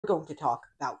we're going to talk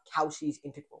about Cauchy's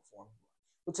integral formula,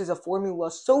 which is a formula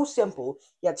so simple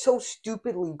yet so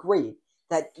stupidly great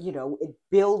that, it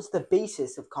builds the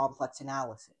basis of complex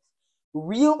analysis.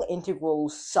 Real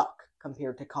integrals suck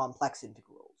compared to complex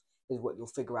integrals, is what you'll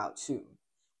figure out soon.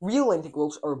 Real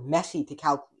integrals are messy to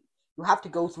calculate. You have to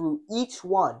go through each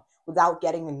one without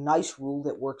getting a nice rule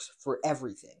that works for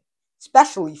everything,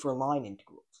 especially for line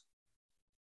integrals.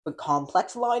 But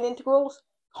complex line integrals,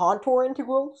 contour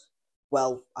integrals,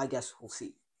 well, I guess we'll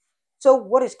see. So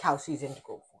what is Cauchy's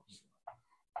integral formula?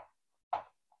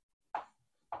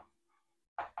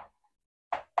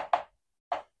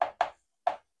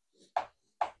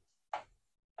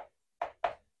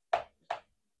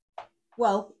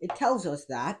 Well, it tells us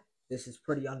that, this is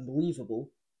pretty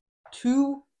unbelievable,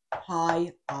 2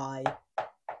 pi I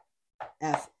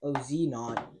f of z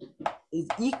naught is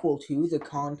equal to the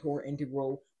contour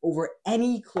integral over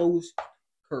any closed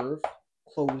curve,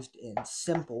 closed and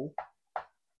simple,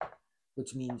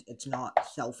 which means it's not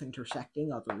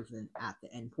self-intersecting other than at the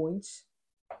endpoints,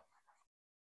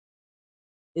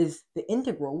 is the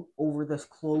integral over this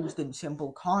closed and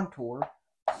simple contour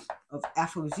of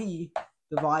f of z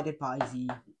divided by z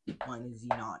minus z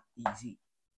naught dz.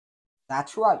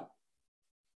 That's right.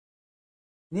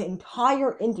 The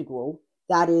entire integral,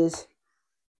 that is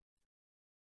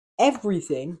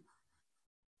everything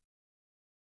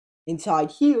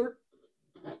inside here,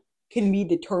 can be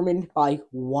determined by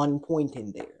one point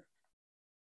in there.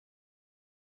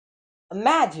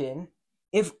 Imagine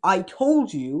if I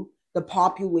told you the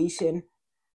population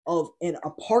of an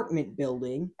apartment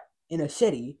building in a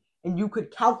city, and you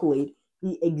could calculate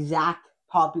the exact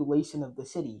population of the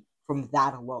city from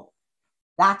that alone.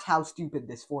 That's how stupid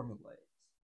this formula is.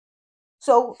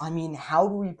 So, how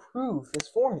do we prove this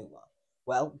formula?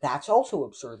 Well, that's also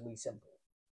absurdly simple.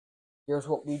 Here's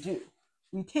what we do.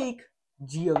 We take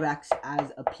g of x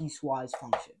as a piecewise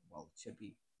function. Well, it should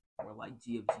be more like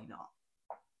g of z naught.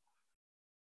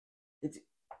 It's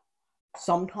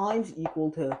sometimes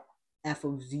equal to f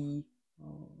of z,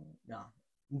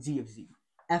 z of z.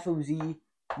 F of z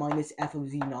minus f of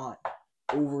z naught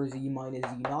over z minus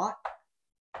z naught,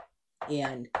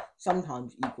 and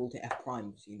sometimes equal to f prime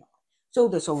of z naught. So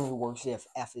this only works if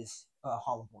f is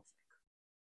holomorphic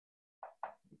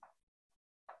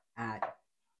at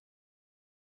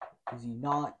z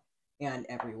naught and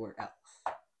everywhere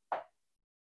else.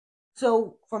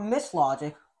 So from this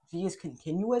logic, z is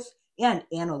continuous and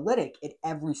analytic at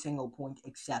every single point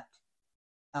except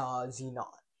z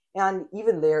naught. And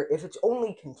even there, if it's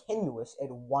only continuous at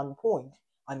one point,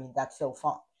 that's still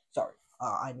fine. Sorry,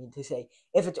 I mean to say,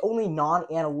 if it's only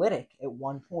non-analytic at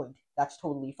one point, that's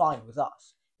totally fine with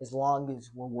us, as long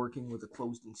as we're working with a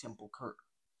closed and simple curve.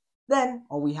 Then,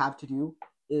 all we have to do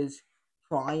is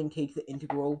try and take the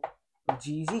integral of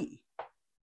gz,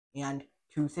 and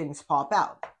two things pop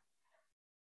out.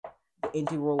 The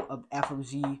integral of f of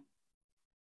z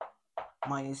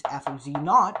minus f of z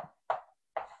naught,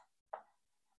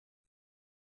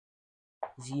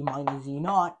 z minus z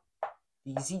naught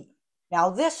dz. Now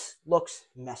this looks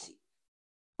messy,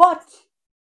 but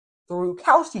through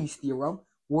Cauchy's theorem,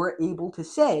 we're able to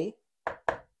say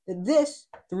that this,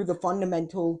 through the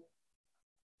fundamental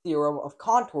theorem of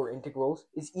contour integrals,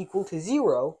 is equal to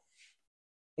 0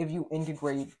 if you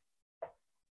integrate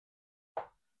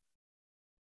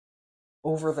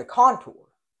over the contour,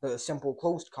 the simple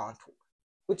closed contour,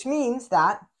 which means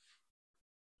that,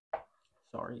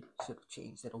 sorry, should have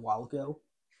changed it a while ago,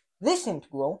 this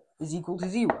integral is equal to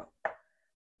 0.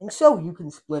 And so you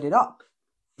can split it up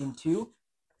into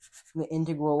the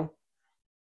integral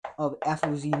of f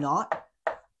of z naught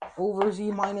over z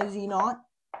minus z naught,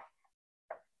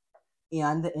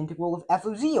 and the integral of f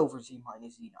of z over z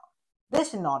minus z naught.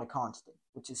 This is not a constant,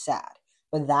 which is sad,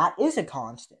 but that is a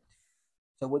constant,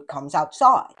 so it comes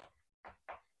outside.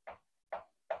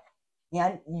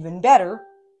 And even better,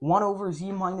 1 over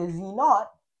z minus z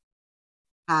naught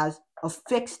has a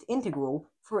fixed integral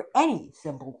for any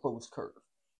simple closed curve.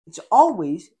 It's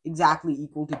always exactly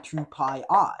equal to 2 pi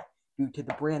I due to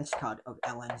the branch cut of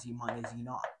ln z minus z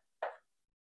naught.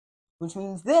 Which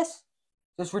means this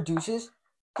just reduces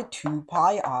to 2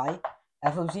 pi I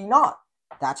f of z naught.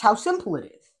 That's how simple it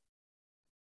is.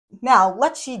 Now,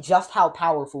 let's see just how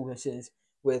powerful this is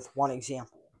with one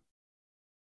example.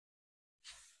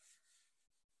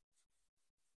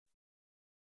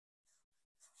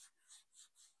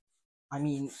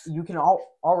 You can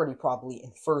already probably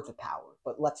infer the power,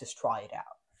 but let's just try it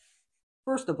out.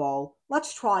 First of all,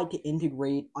 let's try to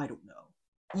integrate,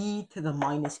 e to the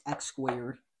minus x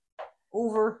squared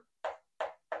over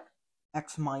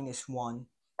x minus 1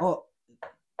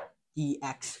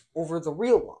 dx over the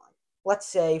real line. let's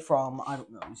say from, I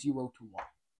don't know, 0 to 1.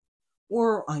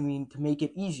 Or, I mean, to make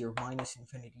it easier, minus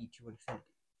infinity to infinity.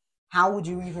 How would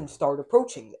you even start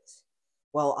approaching this?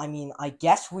 Well, I mean, I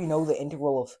guess we know the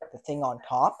integral of the thing on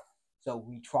top, so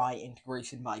we try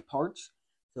integration by parts.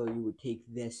 So you would take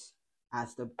this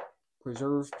as the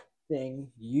preserved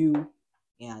thing, u,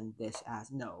 and this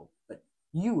as no, but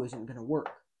u isn't going to work.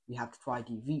 We have to try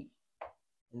dv,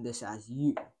 and this as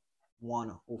u,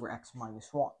 1 over x minus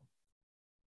 1.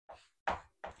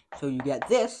 So you get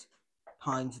this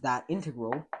times that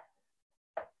integral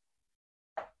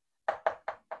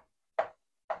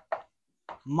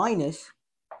minus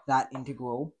that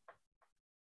integral.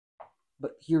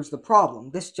 But here's the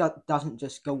problem. This doesn't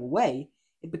just go away.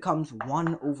 It becomes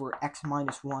 1 over x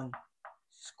minus 1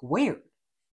 squared.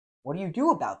 What do you do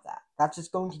about that? That's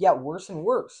just going to get worse and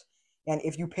worse. And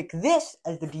if you pick this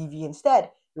as the dv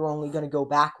instead, you're only going to go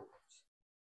backwards.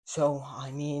 So,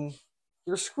 I mean,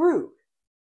 you're screwed.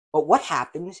 But what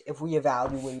happens if we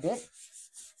evaluate it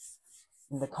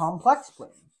in the complex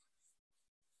plane?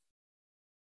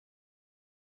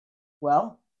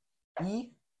 Well, e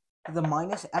to the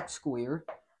minus x squared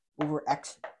over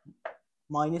x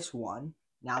minus 1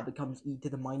 now becomes e to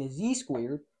the minus z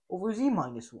squared over z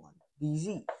minus 1,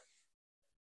 dz,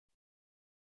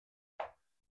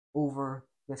 over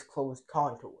this closed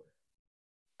contour.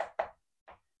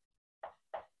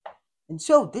 And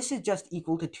so this is just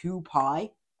equal to 2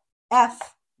 pi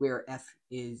f, where f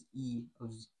is e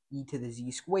to the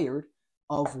z squared,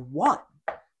 of 1.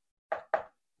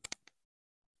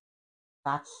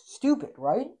 That's stupid,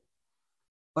 right?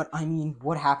 But I mean,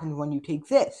 what happens when you take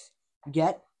this? You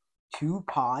get 2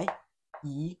 pi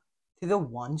e to the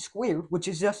 1 squared, which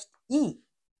is just e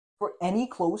for any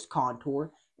closed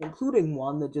contour, including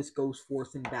one that just goes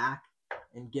forth and back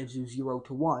and gives you 0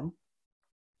 to 1.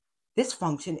 This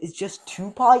function is just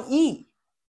 2 pi e.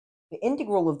 The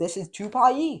integral of this is 2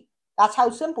 pi e. That's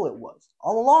how simple it was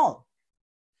all along.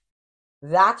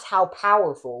 That's how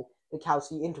powerful the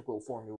Cauchy integral formula